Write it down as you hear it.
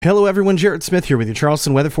Hello everyone, Jared Smith here with your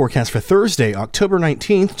Charleston weather forecast for Thursday, October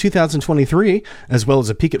 19th, 2023, as well as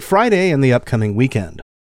a peek at Friday and the upcoming weekend.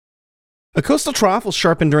 A coastal trough will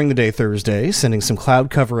sharpen during the day Thursday, sending some cloud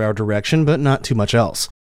cover our direction, but not too much else.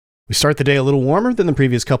 We start the day a little warmer than the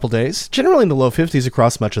previous couple days, generally in the low 50s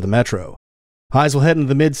across much of the metro. Highs will head into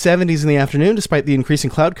the mid-70s in the afternoon despite the increasing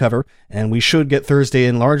cloud cover, and we should get Thursday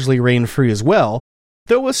in largely rain-free as well,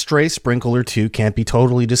 though a stray sprinkle or two can't be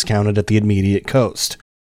totally discounted at the immediate coast.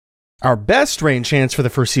 Our best rain chance for the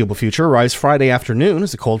foreseeable future arrives Friday afternoon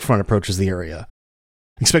as a cold front approaches the area.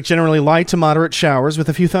 Expect generally light to moderate showers with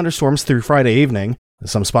a few thunderstorms through Friday evening.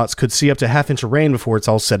 Some spots could see up to half inch of rain before it's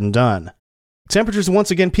all said and done. Temperatures once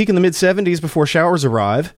again peak in the mid-70s before showers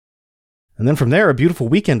arrive. And then from there, a beautiful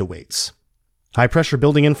weekend awaits. High pressure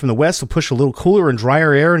building in from the west will push a little cooler and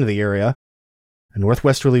drier air into the area. And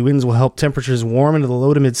northwesterly winds will help temperatures warm into the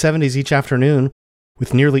low to mid-70s each afternoon,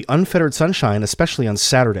 with nearly unfettered sunshine, especially on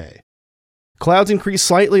Saturday. Clouds increase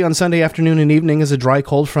slightly on Sunday afternoon and evening as a dry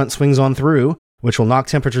cold front swings on through, which will knock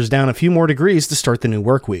temperatures down a few more degrees to start the new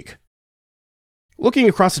work week. Looking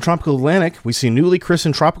across the tropical Atlantic, we see newly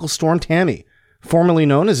christened tropical storm Tammy, formerly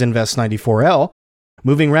known as Invest 94L,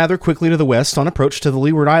 moving rather quickly to the west on approach to the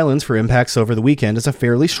Leeward Islands for impacts over the weekend as a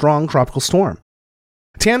fairly strong tropical storm.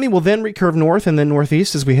 Tammy will then recurve north and then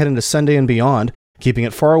northeast as we head into Sunday and beyond, keeping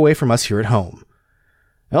it far away from us here at home.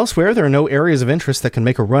 Elsewhere, there are no areas of interest that can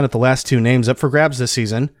make a run at the last two names up for grabs this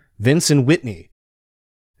season, Vince and Whitney.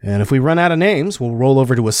 And if we run out of names, we'll roll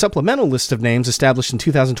over to a supplemental list of names established in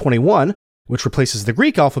 2021, which replaces the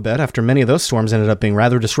Greek alphabet after many of those storms ended up being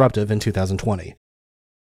rather disruptive in 2020.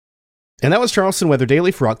 And that was Charleston Weather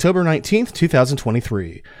Daily for October 19th,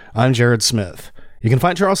 2023. I'm Jared Smith. You can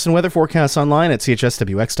find Charleston weather forecasts online at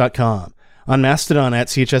chswx.com, on Mastodon at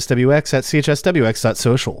chswx at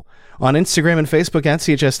chswx.social, on Instagram and Facebook at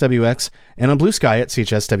chswx, and on Blue Sky at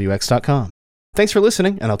chswx.com. Thanks for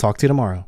listening, and I'll talk to you tomorrow.